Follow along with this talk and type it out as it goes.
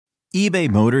eBay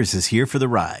Motors is here for the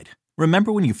ride.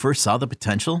 Remember when you first saw the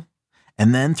potential?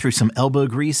 And then through some elbow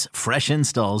grease, fresh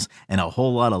installs, and a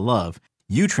whole lot of love,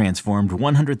 you transformed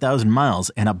 100,000 miles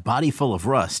and a body full of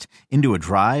rust into a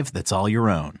drive that's all your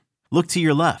own. Look to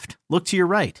your left. Look to your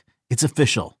right. It's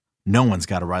official. No one's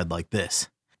got a ride like this.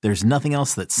 There's nothing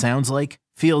else that sounds like,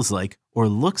 feels like, or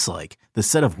looks like the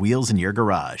set of wheels in your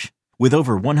garage. With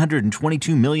over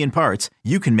 122 million parts,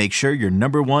 you can make sure your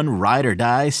number one ride or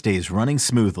die stays running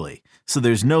smoothly. So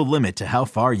there's no limit to how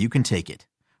far you can take it.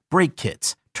 Brake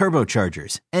kits,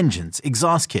 turbochargers, engines,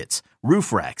 exhaust kits,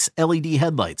 roof racks, LED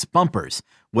headlights, bumpers,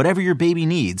 whatever your baby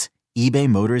needs, eBay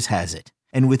Motors has it.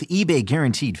 And with eBay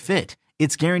Guaranteed Fit,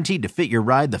 it's guaranteed to fit your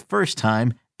ride the first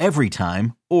time, every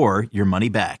time, or your money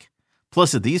back.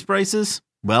 Plus at these prices,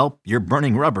 well, you're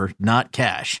burning rubber, not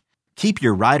cash. Keep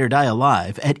your ride or die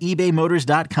alive at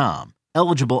ebaymotors.com.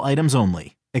 Eligible items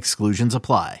only. Exclusions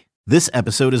apply. This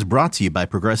episode is brought to you by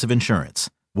Progressive Insurance.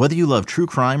 Whether you love true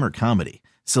crime or comedy,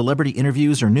 celebrity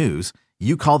interviews or news,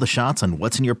 you call the shots on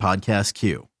what's in your podcast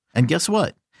queue. And guess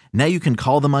what? Now you can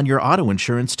call them on your auto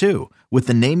insurance too with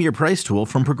the Name Your Price tool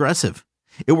from Progressive.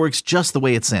 It works just the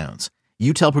way it sounds.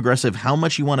 You tell Progressive how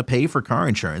much you want to pay for car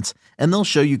insurance, and they'll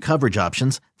show you coverage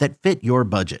options that fit your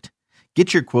budget.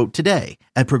 Get your quote today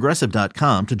at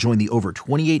Progressive.com to join the over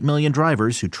 28 million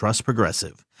drivers who trust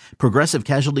Progressive. Progressive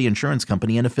Casualty Insurance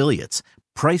Company and Affiliates.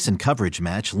 Price and coverage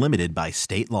match limited by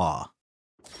state law.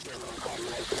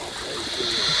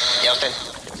 Houston,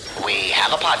 we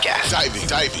have a podcast. Diving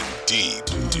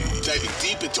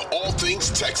deep into all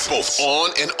things Texans, both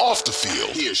on and off the field.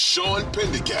 Here's Sean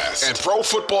Pendergast and Pro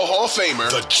Football Hall of Famer,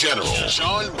 the General,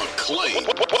 John McClain.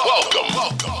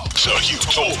 Welcome to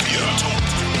Houtopia.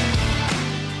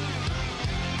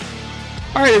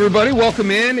 All right, everybody, welcome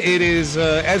in. It is,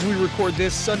 as we record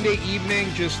this, Sunday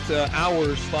evening, just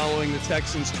hours following the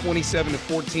Texans'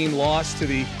 27-14 loss to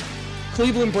the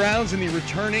Cleveland Browns and the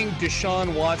returning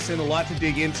Deshaun Watson. A lot to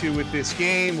dig into with this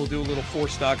game. We'll do a little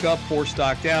 4-stock up,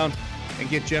 4-stock down, and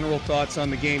get general thoughts on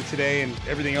the game today and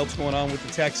everything else going on with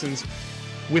the Texans.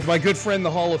 With my good friend,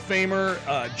 the Hall of Famer,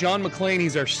 John McClain.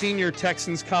 He's our senior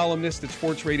Texans columnist at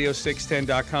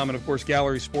sportsradio610.com and, of course,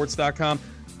 gallerysports.com.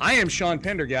 I am Sean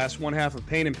Pendergast, one half of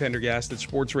Payne and Pendergast at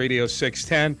Sports Radio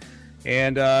 610.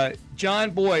 And John,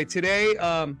 boy, today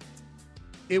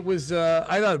it was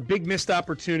I thought a big missed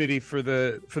opportunity for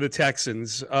the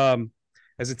Texans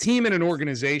as a team and an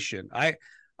organization. I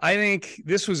think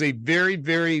this was a very,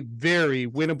 very, very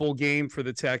winnable game for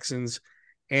the Texans.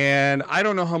 And I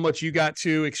don't know how much you got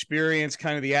to experience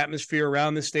kind of the atmosphere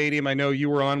around the stadium. I know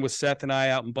you were on with Seth and I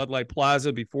out in Bud Light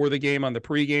Plaza before the game on the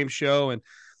pregame show, and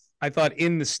I thought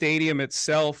in the stadium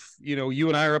itself, you know, you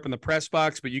and I are up in the press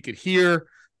box, but you could hear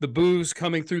the boos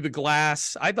coming through the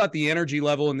glass. I thought the energy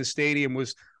level in the stadium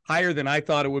was higher than I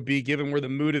thought it would be, given where the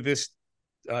mood of this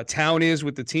town is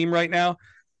with the team right now.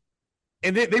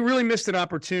 And they really missed an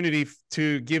opportunity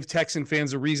to give Texan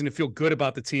fans a reason to feel good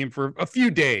about the team for a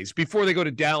few days before they go to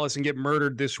Dallas and get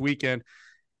murdered this weekend,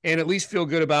 and at least feel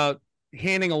good about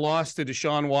handing a loss to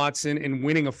Deshaun Watson and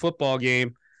winning a football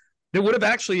game that would have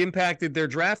actually impacted their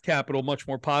draft capital much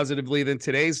more positively than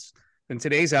today's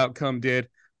outcome did.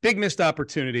 Big missed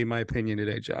opportunity, in my opinion,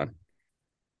 today, John.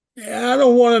 Yeah, I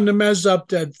don't want them to mess up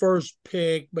that first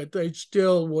pick, but they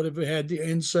still would have had the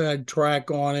inside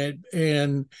track on it,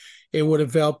 and it would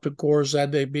have helped, of course,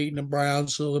 had they beaten the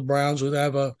Browns, so the Browns would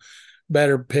have a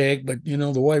better pick. But, you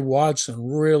know, the way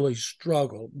Watson really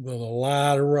struggled with a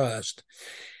lot of rust,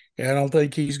 I don't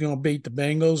think he's going to beat the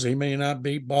Bengals. He may not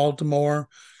beat Baltimore.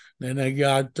 Then they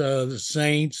got the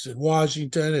Saints and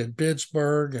Washington and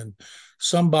Pittsburgh and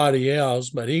somebody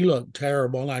else, but he looked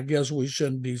terrible. And I guess we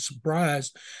shouldn't be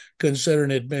surprised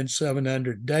considering it'd been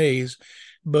 700 days.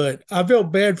 But I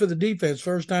felt bad for the defense.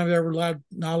 First time they ever not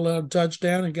allowed a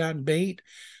touchdown and gotten beat.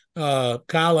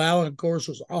 Kyle Allen, of course,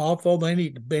 was awful. They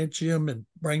need to bench him and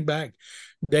bring back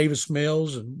Davis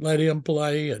Mills and let him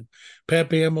play. And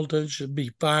Pep Hamilton should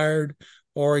be fired,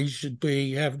 or he should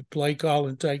be have the play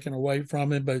calling taken away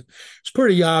from him. But it's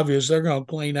pretty obvious they're going to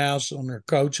clean house on their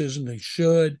coaches, and they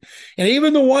should. And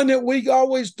even the one that we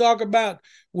always talk about,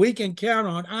 we can count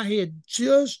on. I had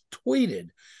just tweeted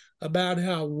about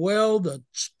how well the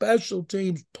special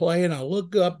teams play, and I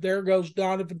look up, there goes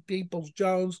Donovan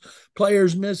Peoples-Jones,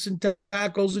 players missing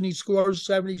tackles, and he scores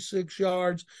 76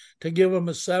 yards to give them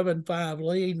a 7-5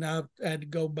 lead. And I had to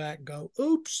go back and go,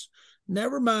 oops,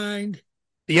 never mind.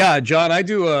 Yeah, John, I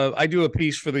do a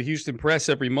piece for the Houston Press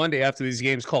every Monday after these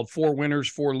games called 4 Winners,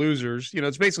 4 Losers. You know,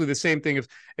 it's basically the same thing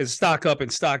as stock up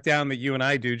and stock down that you and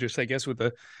I do, just I guess with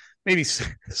the maybe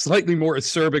slightly more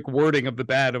acerbic wording of the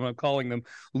bad. I'm calling them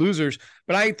losers.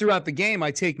 But throughout the game,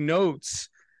 I take notes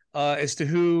as to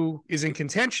who is in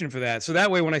contention for that. So that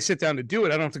way, when I sit down to do it,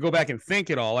 I don't have to go back and think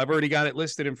it all. I've already got it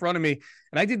listed in front of me.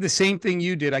 And I did the same thing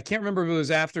you did. I can't remember if it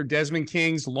was after Desmond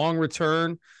King's long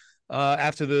return,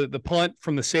 after the punt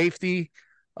from the safety,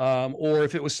 or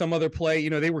if it was some other play.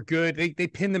 They were good. They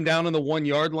pinned them down on the 1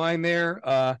 yard line there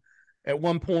at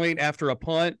one point after a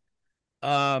punt.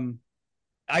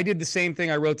 I did the same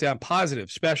thing. I wrote down positive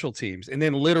special teams. And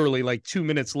then literally like 2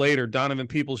 minutes later, Donovan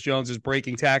Peoples-Jones is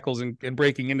breaking tackles and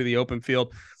breaking into the open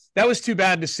field. That was too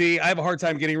bad to see. I have a hard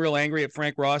time getting real angry at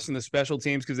Frank Ross and the special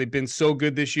teams because they've been so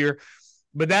good this year.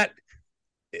 But that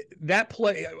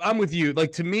play, I'm with you.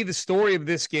 Like, to me, the story of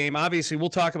this game, obviously we'll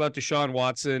talk about Deshaun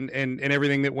Watson and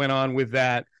everything that went on with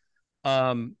that.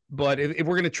 But if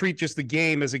we're going to treat just the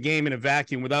game as a game in a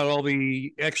vacuum without all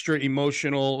the extra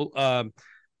emotional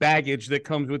baggage that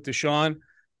comes with Deshaun,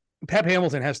 Pep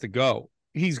Hamilton has to go.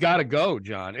 He's got to go,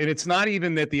 John. And it's not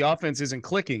even that the offense isn't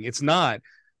clicking. It's not.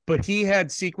 But he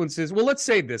had sequences. Well, let's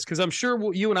say this, because I'm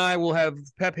sure you and I will have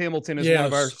Pep Hamilton as one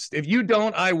of our – if you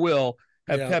don't, I will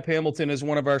have Pep Hamilton as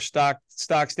one of our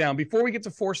stocks down. Before we get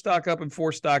to 4 stock up and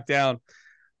 4 stock down,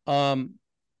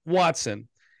 Watson,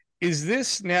 is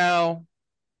this now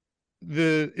 –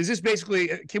 is this basically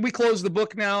 – can we close the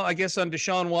book now, I guess, on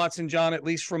Deshaun Watson, John, at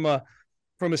least from a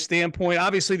standpoint?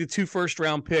 Obviously, the 2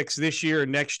 first-round picks this year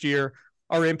and next year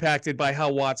are impacted by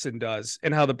how Watson does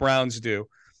and how the Browns do.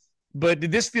 But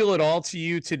did this feel at all to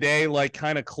you today like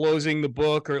kind of closing the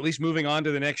book, or at least moving on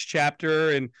to the next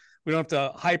chapter, and we don't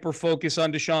have to hyper-focus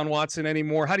on Deshaun Watson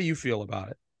anymore? How do you feel about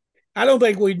it? I don't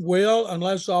think we will,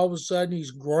 unless all of a sudden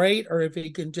he's great or if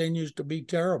he continues to be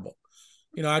terrible.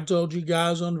 I told you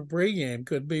guys on the pregame,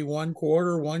 could be 1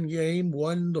 quarter, 1 game,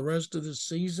 the rest of the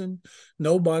season.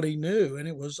 Nobody knew. And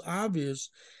it was obvious.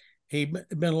 He'd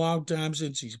been a long time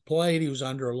since he's played. He was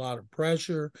under a lot of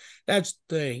pressure. That's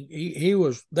the thing.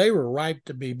 They were ripe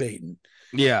to be beaten.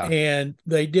 Yeah. And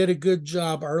they did a good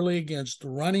job early against the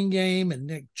running game and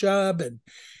Nick Chubb,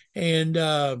 and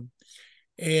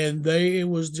it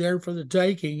was there for the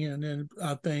taking. And then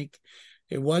I think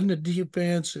it wasn't the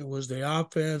defense, it was the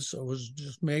offense. It was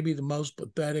just maybe the most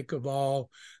pathetic of all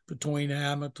between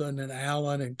Hamilton and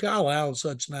Allen. And Kyle Allen's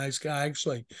such a nice guy. I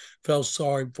actually felt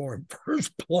sorry for him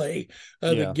first play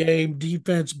of the game.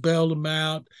 Defense bailed him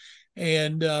out.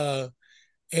 And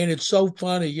it's so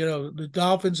funny, the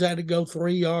Dolphins had to go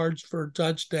 3 yards for a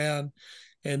touchdown,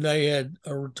 and they had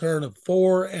a return of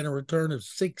 4 and a return of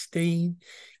 16.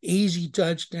 Easy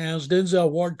touchdowns.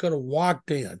 Denzel Ward could have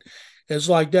walked in. It's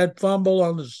like that fumble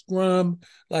on the scrum,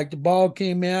 like the ball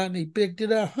came out and he picked it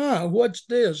up. What's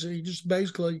this? And he just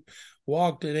basically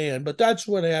walked it in. But that's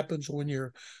what happens when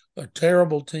you're a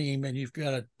terrible team and you've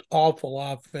got an awful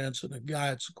offense and a guy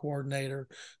that's a coordinator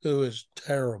who is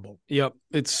terrible. Yep.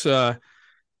 It's Pep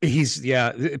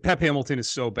Hamilton is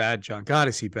so bad, John. God,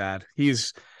 is he bad.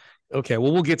 He's okay.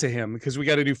 Well, we'll get to him because we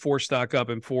got to do 4 stock up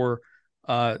and 4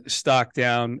 stock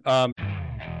down.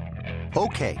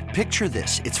 Okay, picture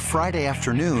this. It's Friday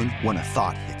afternoon when a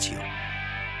thought hits you.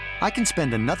 I can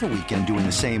spend another weekend doing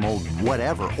the same old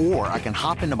whatever, or I can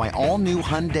hop into my all-new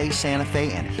Hyundai Santa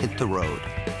Fe and hit the road.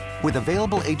 With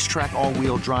available H-Track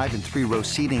all-wheel drive and 3-row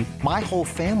seating, my whole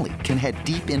family can head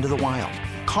deep into the wild.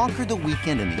 Conquer the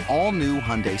weekend in the all-new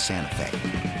Hyundai Santa Fe.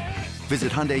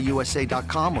 Visit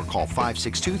HyundaiUSA.com or call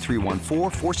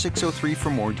 562-314-4603 for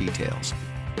more details.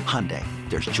 Hyundai,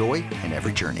 there's joy in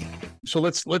every journey. So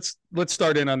let's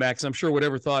start in on that, because I'm sure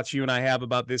whatever thoughts you and I have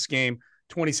about this game,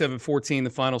 27-14, the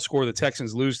final score, the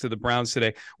Texans lose to the Browns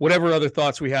today. Whatever other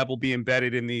thoughts we have will be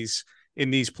embedded in these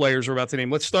players we're about to name.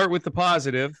 Let's start with the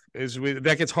positive.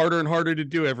 That gets harder and harder to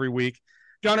do every week.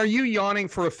 John, are you yawning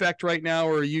for effect right now,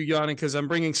 or are you yawning because I'm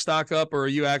bringing stock up, or are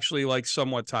you actually like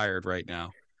somewhat tired right now?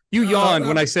 You yawned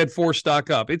when I said 4 stock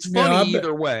up. It's funny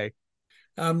either way.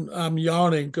 I'm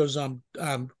yawning because I'm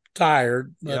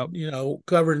tired, but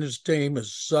covering this team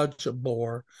is such a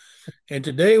bore. And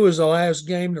today was the last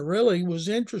game that really was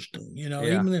interesting.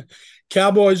 Even the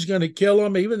Cowboys going to kill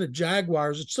them, even the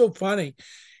Jaguars. It's so funny.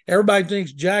 Everybody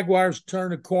thinks Jaguars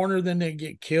turn a corner, then they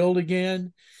get killed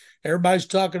again. Everybody's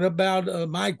talking about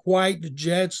Mike White, the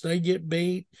Jets, they get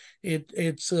beat.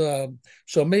 It's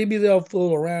so maybe they'll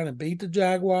fool around and beat the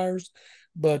Jaguars.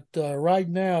 But right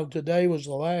now, today was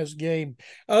the last game.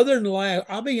 Other than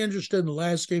I'll be interested in the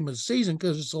last game of the season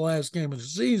because it's the last game of the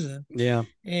season. Yeah.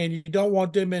 And you don't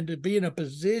want them to be in a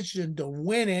position to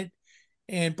win it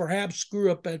and perhaps screw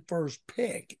up that first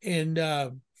pick. And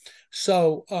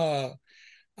so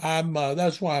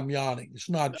That's why I'm yawning. It's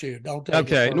not you. Don't take it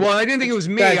Okay. personally. Well, I didn't think it was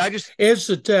me. It's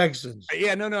the Texans.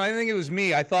 Yeah, no, I didn't think it was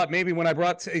me. I thought maybe when I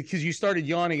because you started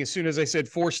yawning as soon as I said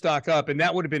 4 stock up, and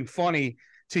that would have been funny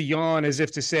to yawn as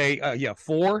if to say, yeah,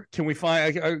 4. Can we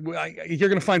find? You're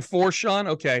going to find 4, Sean?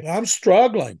 Okay. I'm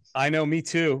struggling. I know, me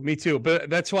too. But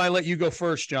that's why I let you go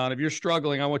first, John. If you're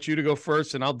struggling, I want you to go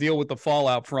first, and I'll deal with the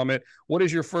fallout from it. What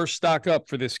is your first stock up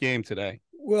for this game today?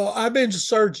 Well, I've been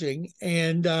searching,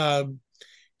 and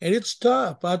it's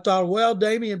tough. I thought, well,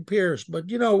 Damian Pierce, but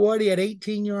you know what? He had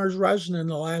 18 yards rushing in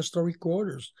the last 3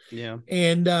 quarters. Yeah.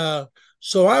 And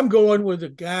so I'm going with a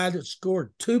guy that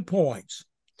scored 2 points.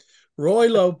 Roy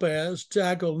Lopez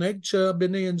tackled Nick Chubb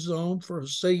in the end zone for a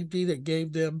safety that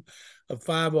gave them a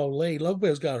 5-0 lead.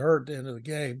 Lopez got hurt at the end of the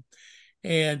game.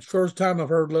 And first time I've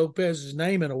heard Lopez's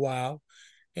name in a while.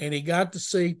 And he got the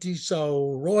safety.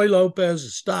 So Roy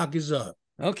Lopez's stock is up.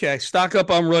 Okay, stock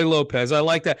up on Roy Lopez. I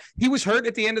like that. He was hurt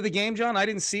at the end of the game, John? I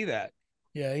didn't see that.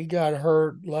 Yeah, he got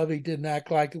hurt. Lovey didn't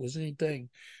act like it was anything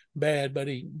bad, but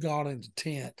he gone into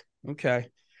tent. Okay.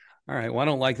 All right. Well, I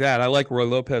don't like that. I like Roy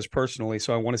Lopez personally,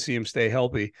 so I want to see him stay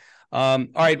healthy. All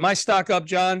right. My stock up,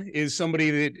 John, is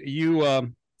somebody that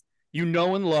you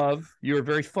know and love. You're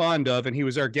very fond of, and he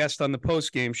was our guest on the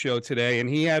post-game show today. And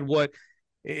he had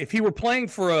if he were playing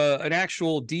for an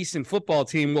actual decent football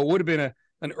team, what would have been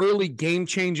an early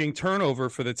game-changing turnover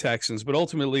for the Texans. But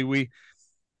ultimately, we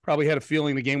probably had a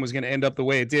feeling the game was going to end up the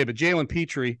way it did. But Jalen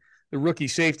Petrie, the rookie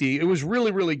safety, it was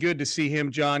really, really good to see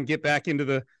him, John, get back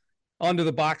onto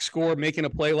the box score, making a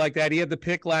play like that. He had the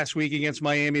pick last week against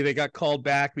Miami. They got called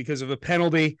back because of a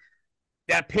penalty.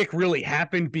 That pick really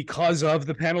happened because of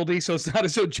the penalty. So it's not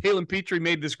as though Jalen Petrie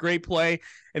made this great play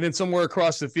and then somewhere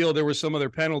across the field there was some other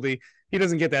penalty. He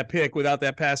doesn't get that pick without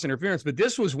that pass interference. But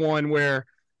this was one where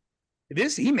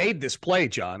he made this play,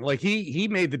 John. Like he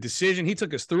made the decision. He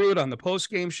took us through it on the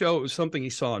post-game show. It was something he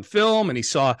saw on film, and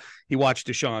he watched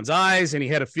Deshaun's eyes, and he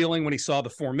had a feeling when he saw the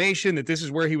formation that this is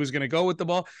where he was going to go with the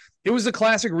ball. It was the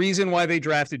classic reason why they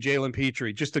drafted Jalen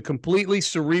Petrie, just a completely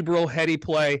cerebral, heady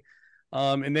play,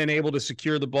 and then able to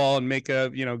secure the ball and make get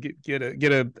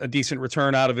a decent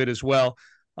return out of it as well.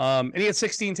 And he had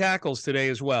 16 tackles today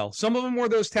as well. Some of them were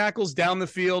those tackles down the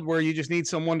field where you just need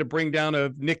someone to bring down a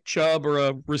Nick Chubb or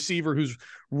a receiver who's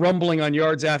rumbling on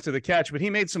yards after the catch. But he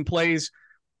made some plays,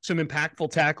 some impactful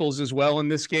tackles as well in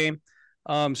this game.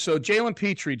 So Jalen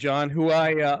Petrie, John, who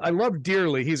I love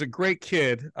dearly. He's a great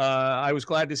kid. I was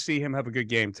glad to see him have a good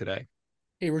game today.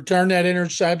 He returned that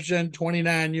interception,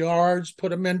 29 yards,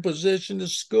 put him in position to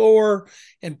score,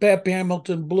 and Pep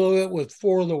Hamilton blew it with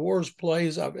 4 of the worst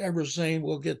plays I've ever seen.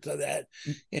 We'll get to that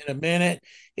in a minute.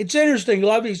 It's interesting.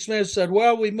 Lovie Smith said,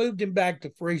 well, we moved him back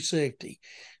to free safety.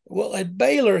 Well, at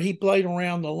Baylor, he played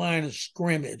around the line of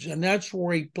scrimmage, and that's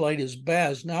where he played his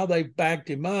best. Now they've backed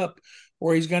him up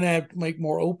where he's going to have to make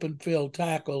more open field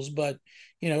tackles. But,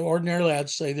 ordinarily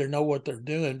I'd say they know what they're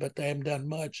doing, but they haven't done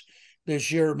much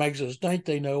this year. It makes us think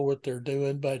they know what they're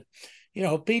doing. But,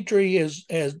 Petrie has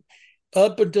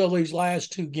up until these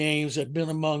last 2 games have been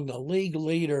among the league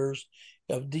leaders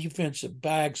of defensive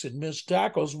backs and missed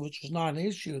tackles, which was not an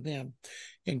issue with them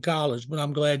in college. But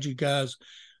I'm glad you guys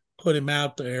put him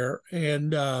out there.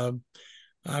 And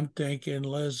I'm thinking,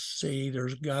 let's see,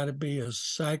 there's got to be a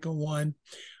second one.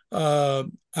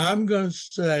 I'm going to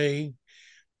say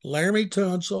Laramie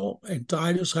Tunsil and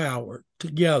Titus Howard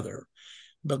together.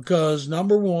 Because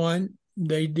number one,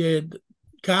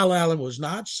 Kyle Allen was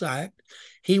not sacked.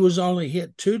 He was only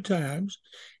hit 2 times.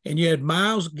 And you had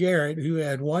Myles Garrett, who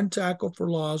had 1 tackle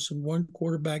for loss and 1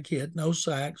 quarterback hit, no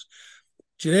sacks.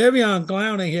 Jadeveon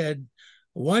Clowney had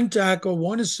 1 tackle,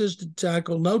 1 assisted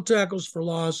tackle, no tackles for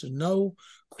loss, and no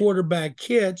quarterback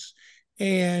hits.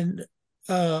 And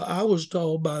I was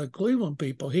told by the Cleveland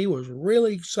people he was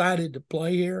really excited to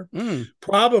play here.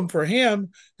 Problem for him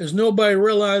is nobody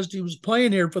realized he was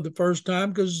playing here for the first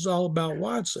time because it's all about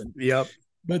Watson. Yep.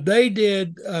 But they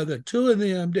did, the 2 of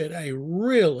them did a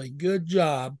really good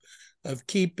job of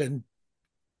keeping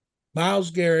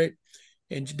Myles Garrett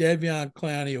and Jadeveon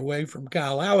Clowney away from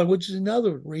Kyle Allen, which is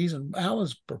another reason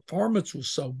Allen's performance was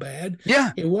so bad.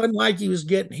 Yeah. It wasn't like he was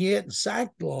getting hit and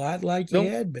sacked a lot like he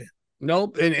had been.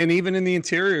 Nope. And even in the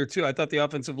interior, too, I thought the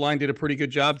offensive line did a pretty good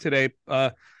job today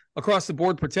across the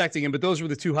board protecting him. But those were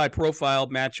the 2 high-profile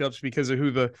matchups because of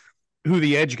who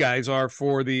the edge guys are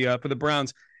for the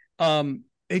Browns.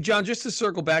 Hey, John, just to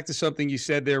circle back to something you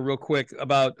said there real quick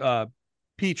about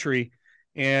Petrie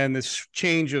and this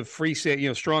change of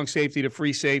strong safety to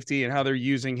free safety and how they're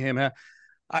using him.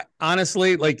 I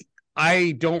honestly,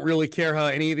 I don't really care how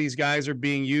any of these guys are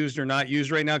being used or not used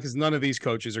right now because none of these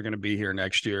coaches are going to be here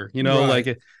next year.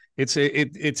 Right.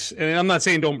 And I'm not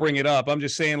saying don't bring it up. I'm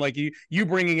just saying like you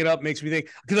bringing it up makes me think,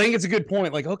 because I think it's a good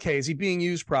point. Like, okay, is he being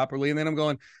used properly? And then I'm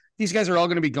going, these guys are all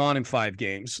going to be gone in 5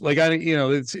 games. Like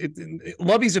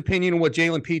Lovey's opinion on what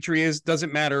Jalen Petrie is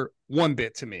doesn't matter one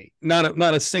bit to me. Not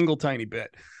a single tiny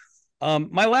bit.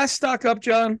 My last stock up,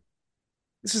 John,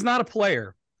 this is not a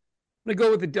player. I'm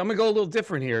going to go a little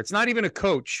different here. It's not even a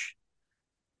coach.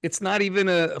 It's not even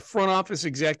a front office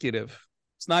executive.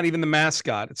 It's not even the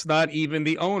mascot. It's not even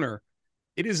the owner.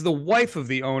 It is the wife of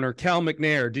the owner, Cal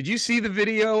McNair. Did you see the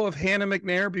video of Hannah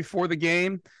McNair before the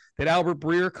game that Albert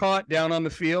Breer caught down on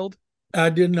the field? I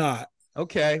did not.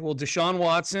 Okay. Well, Deshaun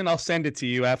Watson, I'll send it to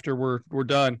you after we're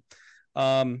done.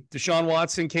 Deshaun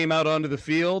Watson came out onto the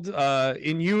field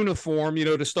in uniform,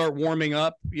 to start warming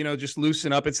up, just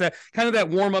loosen up. It's that kind of that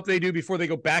warm up they do before they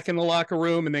go back in the locker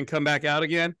room and then come back out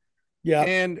again. Yeah.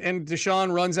 And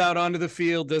Deshaun runs out onto the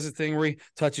field, does a thing where he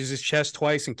touches his chest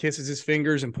twice and kisses his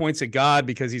fingers and points at God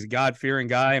because he's a God-fearing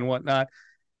guy and whatnot.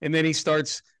 And then he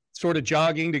starts sort of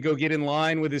jogging to go get in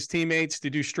line with his teammates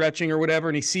to do stretching or whatever.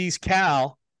 And he sees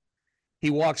Cal. He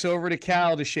walks over to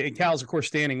Cal to shake. Cal's, of course,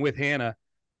 standing with Hannah.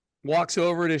 Walks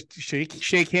over to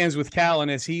shake hands with Cal. And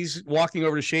as he's walking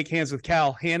over to shake hands with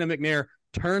Cal, Hannah McNair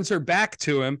turns her back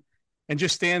to him and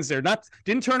just stands there.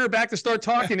 Didn't turn her back to start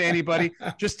talking to anybody,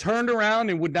 just turned around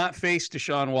and would not face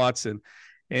Deshaun Watson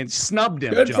and snubbed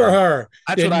him. Good John. for her.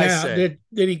 That's what I say.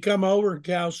 Did he come over and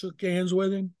Cal shook hands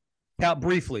with him? Cal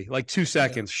briefly, like 2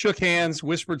 seconds, shook hands,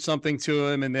 whispered something to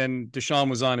him, and then Deshaun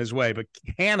was on his way. But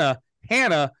Hannah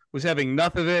was having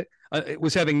none of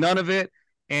it,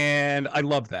 and I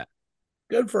love that.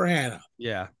 Good for Hannah.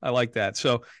 Yeah, I like that.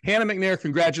 So, Hannah McNair,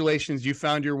 congratulations. You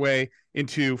found your way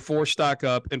into 4 stock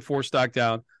up and 4 stock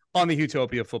down on the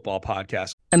Houtopia Football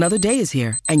Podcast. Another day is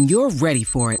here, and you're ready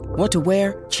for it. What to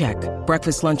wear? Check.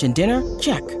 Breakfast, lunch, and dinner?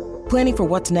 Check. Planning for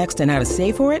what's next and how to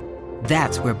save for it?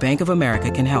 That's where Bank of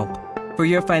America can help. For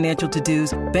your financial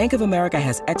to-dos, Bank of America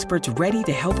has experts ready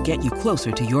to help get you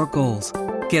closer to your goals.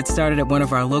 Get started at one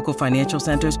of our local financial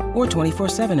centers or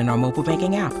 24/7 in our mobile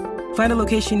banking app. Find a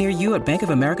location near you at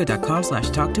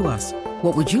bankofamerica.com/talktous.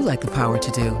 What would you like the power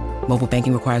to do? Mobile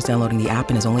banking requires downloading the app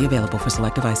and is only available for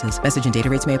select devices. Message and data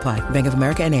rates may apply. Bank of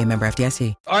America NA, member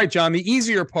FDIC. All right, John, the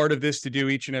easier part of this to do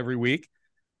each and every week,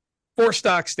 4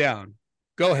 stocks down.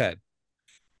 Go ahead.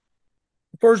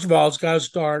 First of all, it's got to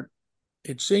start.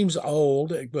 It seems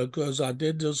old because I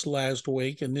did this last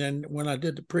week. And then when I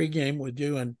did the pregame with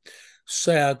you and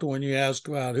Seth, when you asked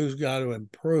about who's got to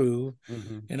improve,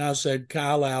 and I said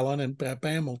Kyle Allen and Pep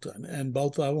Hamilton, and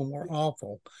both of them were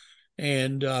awful.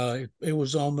 And it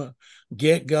was on the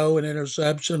get-go, an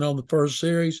interception on the first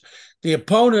series. The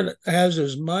opponent has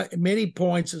as many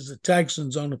points as the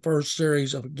Texans on the first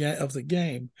series of the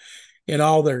game in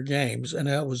all their games, and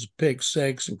that was pick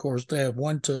 6. Of course, they have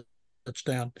 1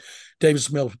 touchdown,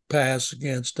 Davis Mills pass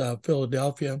against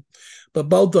Philadelphia. But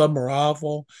both of them are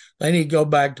awful. They need to go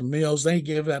back to Mills. They need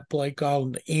to give that play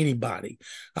calling to anybody.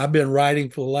 I've been writing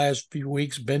for the last few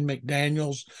weeks, Ben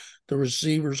McDaniels, the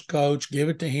receivers coach, give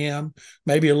it to him.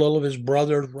 Maybe a little of his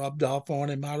brothers rubbed off on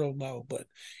him. I don't know. But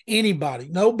anybody,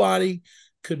 nobody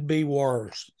could be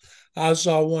worse. I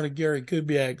saw one of Gary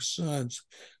Kubiak's sons,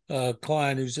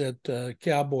 Klein, who's at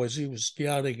Cowboys. He was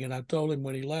scouting, and I told him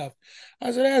when he left,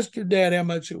 I said, ask your dad how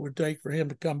much it would take for him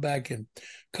to come back and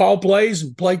call plays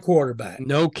and play quarterback.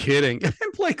 No kidding. And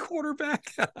play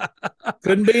quarterback.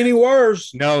 Couldn't be any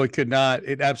worse. No, it could not.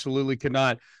 It absolutely could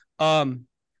not.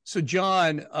 So,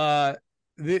 John, so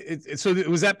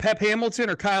was that Pep Hamilton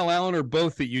or Kyle Allen or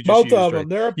both that you just both used, of them. right?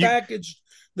 They're a package.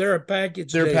 They're a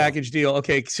package. They're a package deal.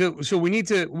 Okay, so we need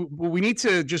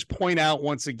to just point out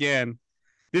once again,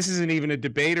 this isn't even a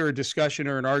debate or a discussion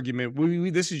or an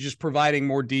argument. This is just providing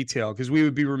more detail because we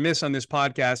would be remiss on this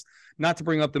podcast not to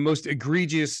bring up the most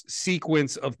egregious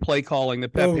sequence of play calling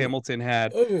that Pep Hamilton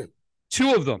had.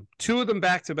 Two of them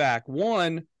back to back.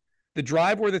 One, the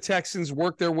drive where the Texans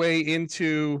worked their way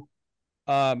into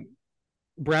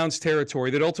Browns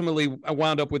territory that ultimately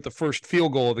wound up with the first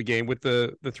field goal of the game with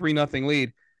the 3-0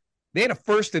 lead. They had a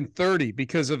 1st and 30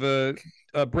 because of a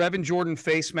Brevin Jordan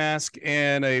face mask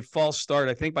and a false start,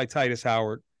 I think, by Titus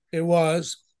Howard. It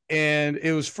was. And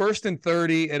it was 1st and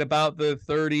 30 at about the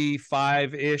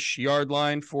 35-ish yard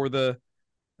line for the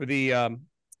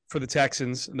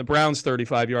Texans, and the Browns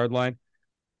 35-yard line.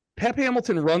 Pep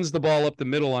Hamilton runs the ball up the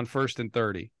middle on 1st and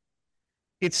 30.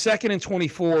 It's 2nd and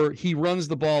 24. He runs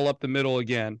the ball up the middle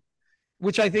again,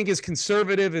 which I think is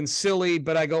conservative and silly,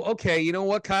 but I go, okay, you know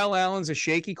what? Kyle Allen's a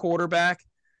shaky quarterback.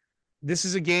 This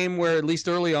is a game where, at least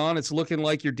early on, it's looking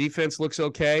like your defense looks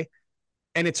okay.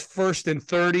 and it's 1st and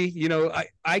 30,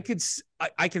 I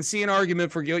can see an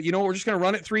argument for, we're just going to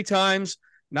run it 3 times,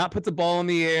 not put the ball in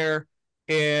the air,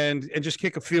 and just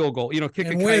kick a field goal, kick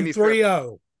and a win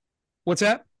 3-0. What's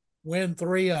that? Win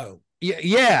 3-0.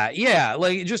 Yeah.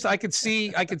 Like, just I could see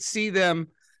them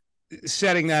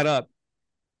setting that up.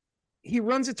 He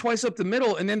runs it twice up the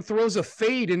middle and then throws a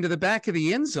fade into the back of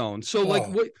the end zone. So like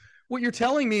what you're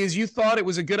telling me is you thought it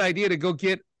was a good idea to go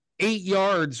get 8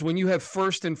 yards when you have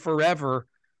 1st and forever,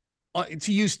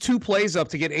 to use 2 plays up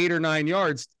to get 8 or 9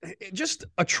 yards. Just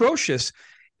atrocious.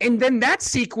 And then that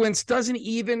sequence doesn't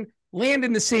even land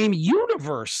in the same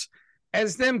universe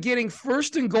as them getting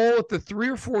 1st and goal at the 3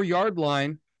 or 4 yard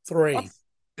line. 3.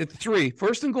 At 3.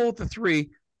 1st and goal at the 3.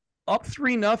 Up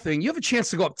 3-0. You have a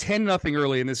chance to go up 10-0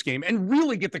 early in this game and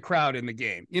really get the crowd in the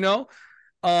game.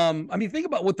 Think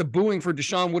about what the booing for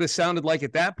Deshaun would have sounded like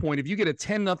at that point if you get a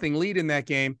 10-0 lead in that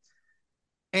game.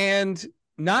 And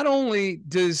not only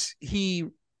does he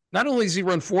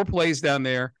run 4 plays down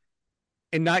there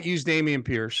and not use Dameon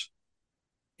Pierce.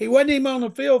 He wasn't even on the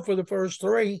field for the first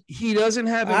 3. He doesn't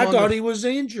have him. I thought he was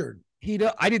injured.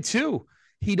 I did too.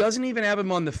 He doesn't even have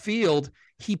him on the field.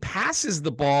 He passes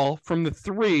the ball from the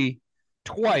 3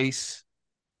 twice.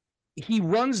 He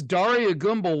runs Daria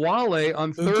Gumbawale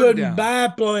on 3rd down. Couldn't buy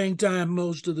playing time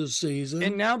most of the season.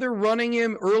 And now they're running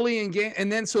him early in game.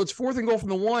 And then so it's 4th and goal from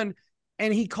the 1.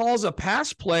 And he calls a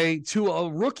pass play to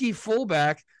a rookie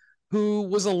fullback who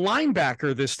was a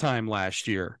linebacker this time last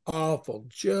year. Awful.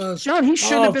 John, he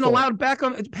shouldn't have been allowed back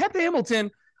on. Pep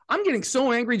Hamilton, I'm getting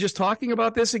so angry just talking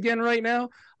about this again right now.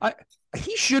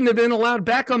 He shouldn't have been allowed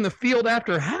back on the field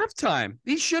after halftime.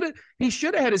 He should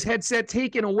have had his headset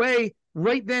taken away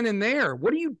right then and there.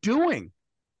 What are you doing?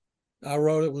 I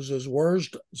wrote it was his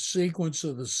worst sequence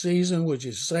of the season, which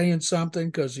is saying something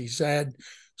because he's had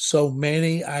so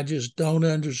many. I just don't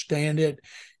understand it.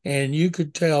 And you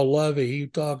could tell Lovey, he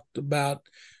talked about,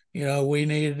 we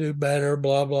need to do better,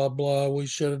 blah, blah, blah. We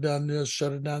should have done this,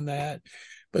 should have done that.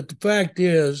 But the fact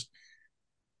is,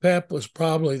 Pep was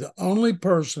probably the only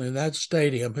person in that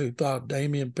stadium who thought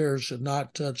Dameon Pierce should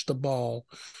not touch the ball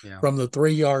from the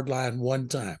 3 yard line one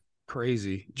time.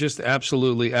 Crazy. Just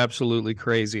absolutely, absolutely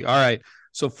crazy. All right.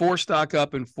 So 4 stock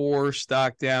up and 4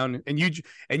 stock down. And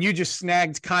you just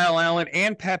snagged Kyle Allen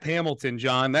and Pep Hamilton,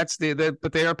 John. But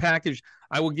they are packaged.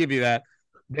 I will give you that.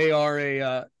 They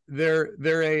are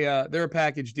they're a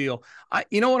package deal. I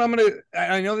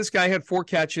know this guy had 4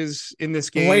 catches in this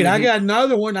game. Wait, I got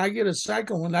another one. I get a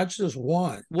second one. That's just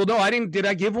one. Well, no, I didn't. Did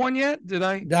I give one yet? Did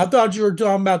I? I thought you were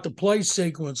talking about the play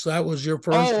sequence. That was your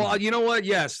first one. You know what?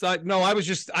 Yes. I was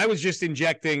just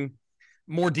injecting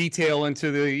more detail into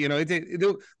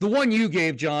the one you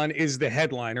gave, John, is the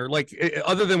headliner. Like,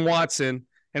 other than Watson,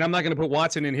 and I'm not going to put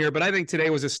Watson in here, but I think today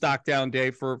was a stock down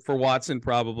day for Watson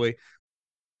probably.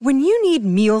 When you need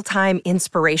mealtime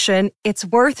inspiration, it's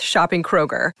worth shopping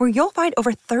Kroger, where you'll find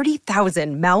over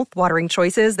 30,000 mouth-watering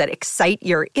choices that excite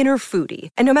your inner foodie.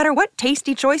 And no matter what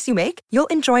tasty choice you make, you'll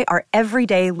enjoy our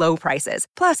everyday low prices,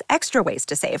 plus extra ways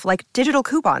to save, like digital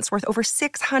coupons worth over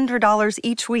 $600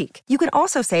 each week. You can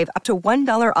also save up to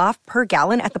 $1 off per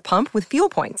gallon at the pump with fuel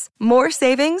points. More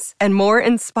savings and more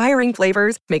inspiring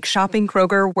flavors make shopping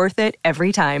Kroger worth it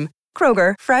every time.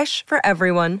 Kroger, fresh for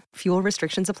everyone. Fuel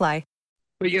restrictions apply.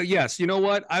 But yes, you know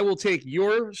what? I will take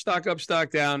your stock up, stock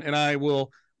down, and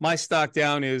my stock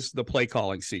down is the play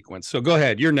calling sequence. So go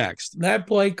ahead. You're next. That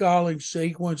play calling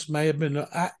sequence may have been,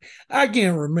 I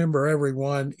can't remember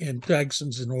everyone in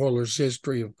Texans and Oilers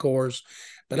history, of course,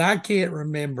 but I can't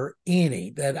remember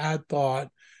any that I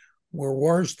thought were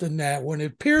worse than that. When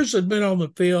if Pierce had been on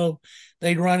the field,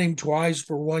 they'd run him twice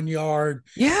for 1 yard,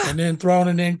 and then thrown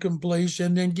an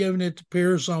incompletion, then giving it to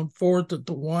Pierce on 4th at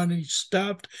the 1, he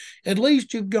stuffed. At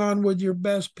least you've gone with your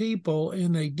best people,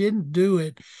 and they didn't do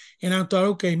it. And I thought,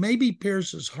 okay, maybe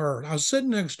Pierce is hurt. I was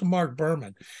sitting next to Mark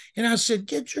Berman, and I said,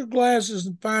 get your glasses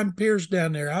and find Pierce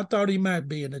down there. I thought he might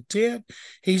be in a tent.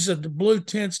 He said, the blue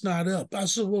tent's not up. I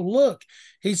said, well, look.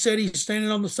 He said he's standing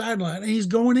on the sideline, and he's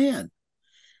going in.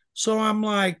 So I'm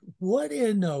like, what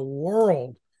in the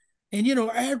world? And,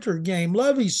 after a game,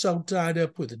 Lovey's so tied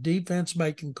up with the defense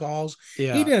making calls.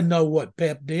 Yeah. He didn't know what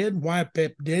Pep did, why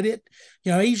Pep did it.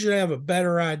 He should have a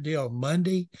better idea on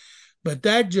Monday. But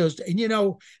that just, and,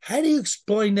 how do you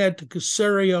explain that to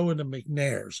Casario and the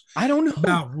McNairs? I don't know.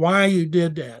 About why you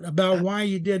did that, about why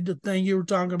you did the thing you were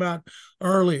talking about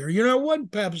earlier. It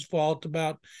wasn't Pep's fault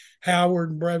about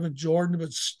Howard and Brevin Jordan,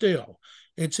 but still.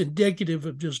 It's indicative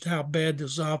of just how bad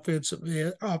this offense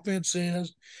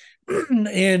is.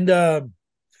 And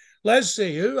let's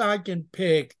see who I can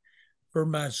pick for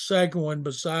my second one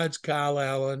besides Kyle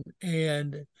Allen.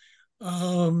 And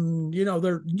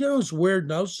It's weird.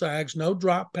 No sacks, no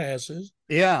drop passes.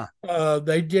 Yeah.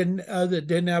 They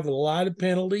didn't have a lot of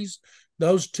penalties.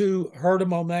 Those two hurt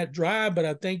them on that drive, but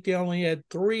I think they only had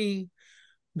 3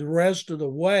 the rest of the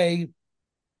way.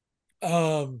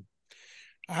 I'm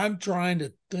trying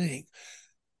to think.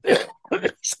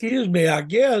 Excuse me, I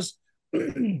guess.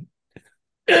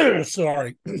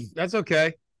 Sorry. That's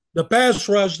okay. The pass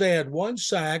rush, they had 1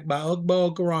 sack by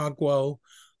Ugbo Okoronkwo.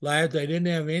 Lad, they didn't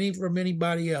have any from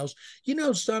anybody else. You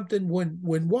know something? When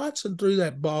Watson threw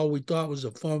that ball we thought was a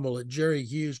fumble that Jerry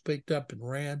Hughes picked up and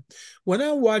ran, when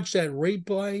I watched that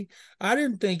replay, I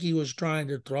didn't think he was trying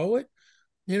to throw it.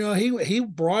 He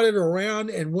brought it around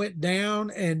and went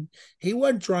down, and he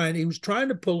wasn't trying. He was trying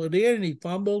to pull it in, and he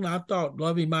fumbled. And I thought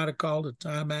Lovey might have called a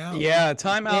timeout. Yeah,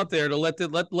 timeout there to let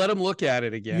him look at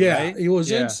it again. Yeah, right? It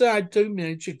was inside 2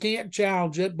 minutes. You can't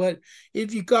challenge it, but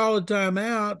if you call a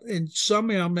timeout and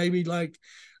somehow maybe like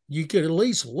you could at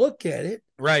least look at it,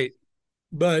 right?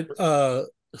 But so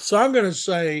I'm going to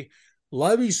say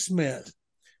Lovey Smith.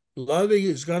 Lovey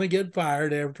is going to get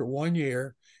fired after 1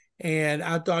 year. And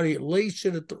I thought he at least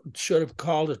should have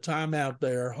called a timeout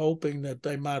there, hoping that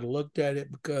they might have looked at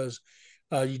it, because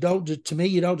you don't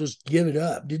just give it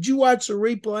up. Did you watch the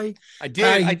replay? I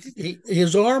did.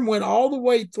 His arm went all the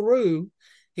way through.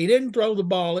 He didn't throw the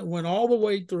ball. It went all the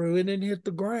way through and then hit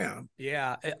the ground.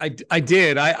 Yeah, I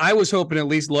did. I was hoping at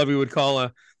least Lovey would call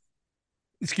a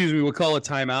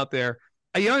timeout there.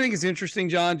 I think it's interesting,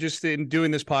 John, just in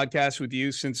doing this podcast with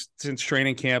you since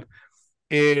training camp,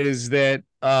 is that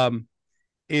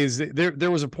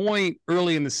there was a point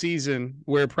early in the season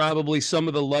where probably some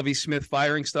of the Lovey Smith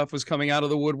firing stuff was coming out of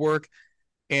the woodwork,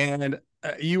 and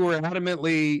you were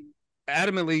adamantly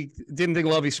didn't think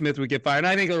Lovey Smith would get fired. And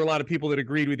I think there were a lot of people that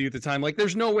agreed with you at the time. Like,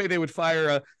 there's no way they would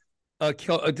fire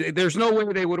there's no way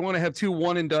they would want to have 2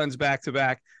 one-and-dones back to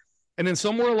back. And then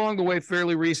somewhere along the way,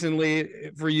 fairly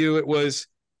recently for you, it was,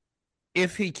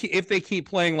 if they keep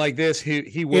playing like this,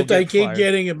 he will. If they keep fired.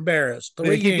 getting embarrassed,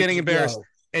 they keep getting embarrassed.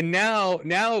 And now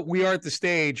we are at the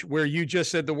stage where you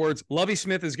just said the words, Lovey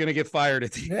Smith is going to get fired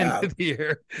at the end of the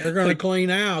year. They're going to clean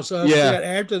house. So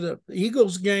after the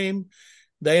Eagles game,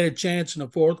 they had a chance in the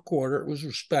 4th quarter. It was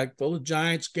respectful. The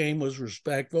Giants game was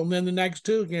respectful. And then the next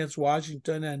 2 against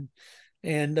Washington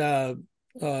and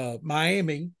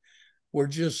Miami were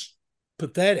just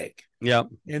pathetic. Yeah.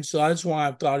 And so that's why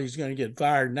I thought he's going to get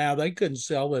fired. Now, they couldn't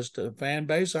sell this to the fan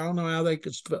base. I don't know how they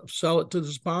could sell it to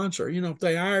the sponsor. If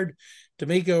they hired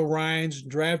D'Amico Ryans and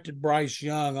drafted Bryce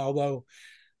Young, although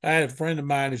I had a friend of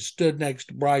mine who stood next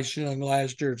to Bryce Young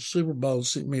last year at the Super Bowl,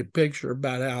 sent me a picture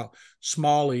about how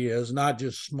small he is, not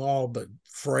just small, but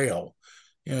frail.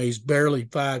 He's barely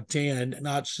 5'10",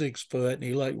 not 6 foot, and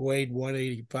he weighed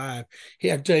 185.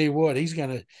 I tell you what,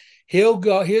 he'll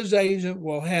go. His agent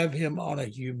will have him on a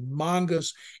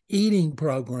humongous eating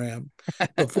program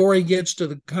before he gets to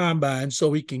the combine,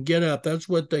 so he can get up. That's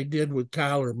what they did with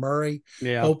Kyler Murray,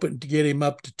 hoping to get him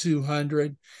up to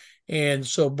 200. And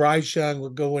so Bryce Young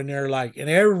would go in there and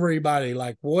everybody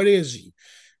what is he?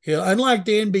 Unlike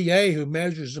the NBA, who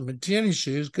measures them in tennis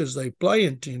shoes because they play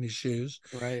in tennis shoes,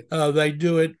 right? They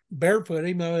do it barefoot,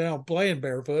 even though they don't play in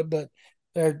barefoot. But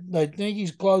they think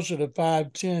he's closer to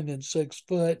 5'10" than 6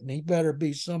 foot, and he better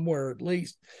be somewhere at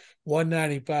least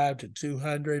 195 to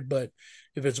 200. But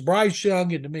if it's Bryce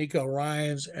Young and D'Amico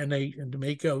Ryans, and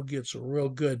D'Amico gets a real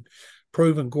good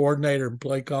proven coordinator and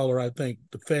play caller, I think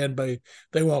the fan base,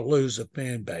 they won't lose the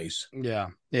fan base. Yeah,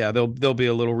 they'll be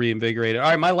a little reinvigorated. All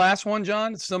right, my last one,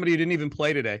 John, it's somebody who didn't even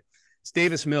play today. It's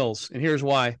Davis Mills, and here's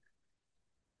why.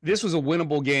 This was a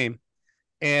winnable game,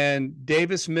 and if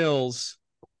Davis Mills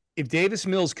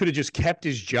could have just kept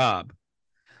his job,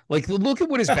 look at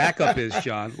what his backup is,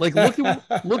 John. Look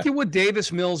at what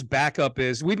Davis Mills' backup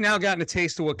is. We've now gotten a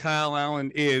taste of what Kyle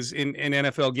Allen is in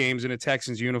NFL games in a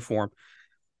Texans uniform.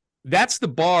 That's the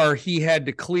bar he had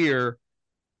to clear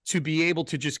to be able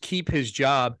to just keep his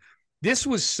job. This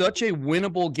was such a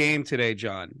winnable game today,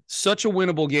 John. Such a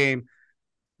winnable game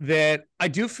that I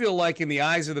do feel like in the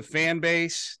eyes of the fan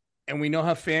base, and we know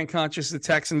how fan conscious the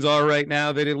Texans are right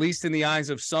now, that at least in the eyes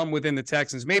of some within the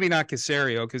Texans, maybe not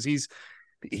Caserio because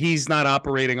he's not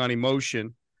operating on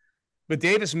emotion, but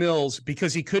Davis Mills,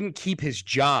 because he couldn't keep his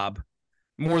job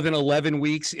more than 11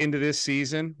 weeks into this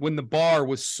season, when the bar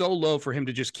was so low for him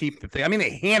to just keep the thing. I mean,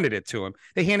 they handed it to him.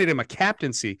 They handed him a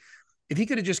captaincy. If he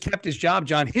could have just kept his job,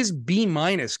 John, his B-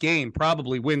 game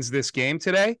probably wins this game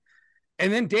today.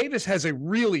 And then Davis has a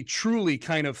really, truly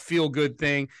kind of feel-good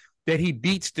thing that he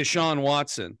beats Deshaun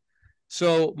Watson.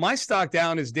 So my stock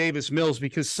down is Davis Mills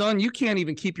because, son, you can't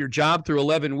even keep your job through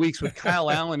 11 weeks with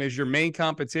Kyle Allen as your main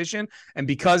competition. And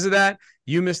because of that,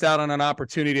 you missed out on an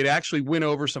opportunity to actually win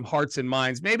over some hearts and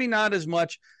minds. Maybe not as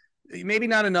much, maybe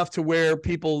not enough to where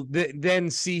people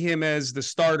then see him as the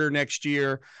starter next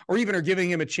year, or even are giving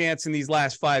him a chance in these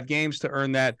last 5 games to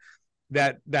earn that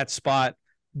spot.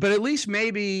 But at least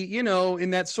maybe, you know,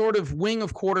 in that sort of wing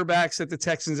of quarterbacks that the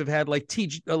Texans have had, like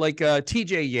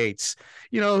TJ Yates,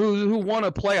 you know, who won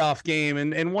a playoff game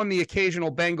and won the occasional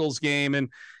Bengals game and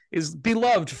is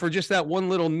beloved for just that one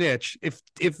little niche. If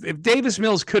Davis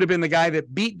Mills could have been the guy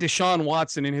that beat Deshaun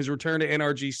Watson in his return to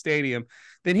NRG Stadium,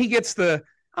 then he gets the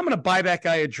I'm going to buy that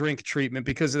guy a drink treatment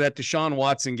because of that Deshaun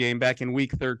Watson game back in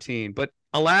week 13. But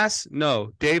alas,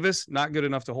 no, Davis, not good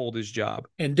enough to hold his job.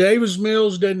 And Davis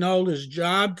Mills didn't hold his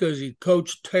job because he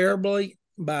coached terribly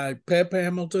by Pep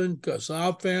Hamilton, because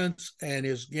offense and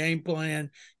his game plan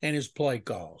and his play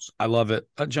calls. I love it.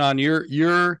 John,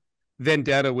 your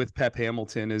vendetta with Pep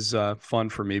Hamilton is fun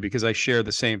for me because I share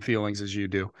the same feelings as you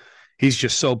do. He's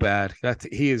just so bad.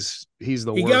 He's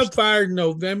the worst. He got fired in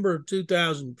November of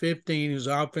 2015 as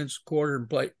offensive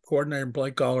coordinator and play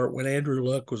caller when Andrew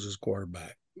Luck was his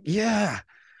quarterback. Yeah.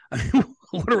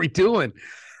 What are we doing?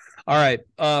 All right.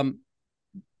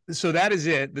 So that is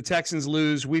it. The Texans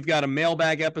lose. We've got a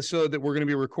mailbag episode that we're going to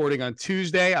be recording on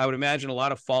Tuesday. I would imagine a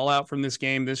lot of fallout from this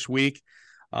game this week.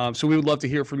 So we would love to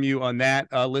hear from you on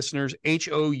that, listeners.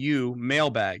 HOU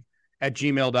mailbag at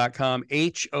gmail.com.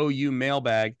 HOU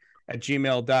mailbag at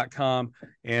gmail.com.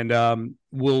 And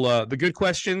we'll the good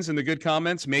questions and the good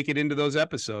comments make it into those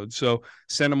episodes. So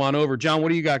send them on over. John, what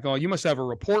do you got going? You must have a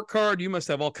report card. You must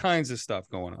have all kinds of stuff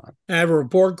going on. I have a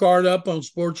report card up on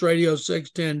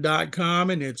sportsradio610.com,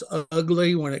 and it's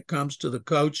ugly when it comes to the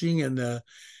coaching and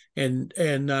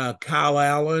Kyle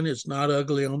Allen. It's not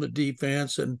ugly on the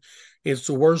defense, and it's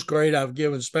the worst grade I've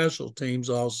given special teams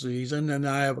all season. And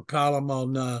I have a column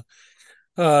on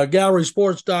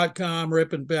gallerysports.com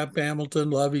ripping Pep Hamilton,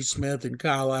 Lovie Smith, and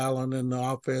Kyle Allen and the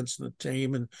offense and the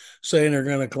team, and saying they're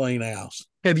going to clean house.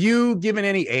 Have you given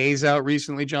any A's out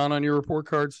recently, John, on your report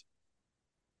cards?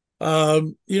 I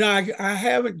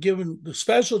haven't given the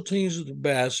special teams are the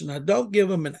best, and I don't give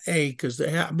them an A because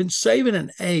I've been saving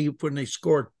an A when they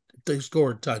score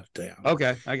a touchdown.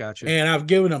 Okay, I got you. And I've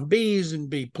given them B's and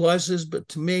B pluses, but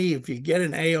to me, if you get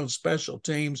an A on special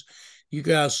teams, you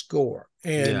got to score.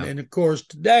 And of course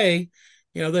today,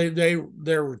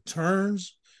 their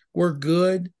returns were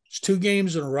good. It's 2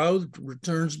 games in a row. The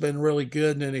return's been really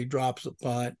good, and then he drops a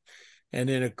punt, and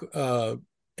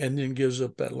then gives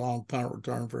up that long punt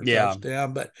return for a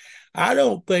touchdown. But I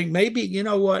don't think maybe, you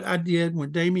know what I did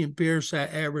when Damian Pierce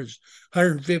averaged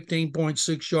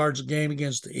 115.6 yards a game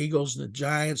against the Eagles and the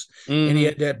Giants, and he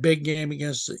had that big game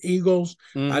against the Eagles.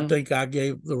 I think I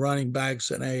gave the running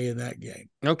backs an A in that game.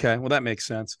 Okay, well, that makes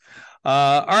sense.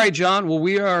 All right, John. Well,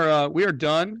 we are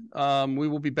done. We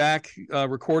will be back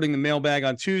recording the mailbag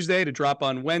on Tuesday to drop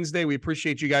on Wednesday. We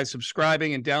appreciate you guys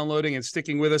subscribing and downloading and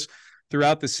sticking with us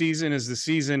throughout the season, as the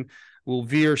season will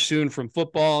veer soon from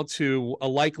football to a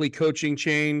likely coaching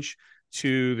change,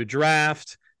 to the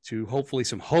draft, to hopefully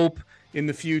some hope in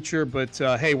the future. But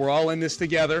hey, we're all in this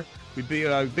together.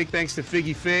 Big thanks to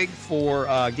Figgy Fig for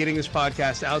getting this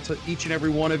podcast out to each and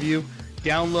every one of you.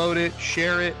 Download it,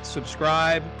 share it,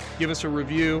 subscribe, give us a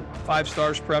review, 5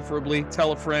 stars preferably,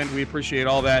 tell a friend. We appreciate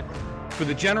all that. For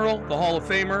the General, the Hall of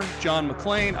Famer, John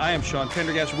McClain, I am Sean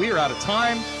Pendergast. We are out of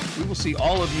time. We will see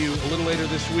all of you a little later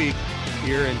this week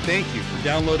here, and thank you for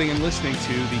downloading and listening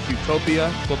to the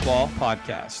Houtopia Football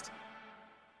Podcast.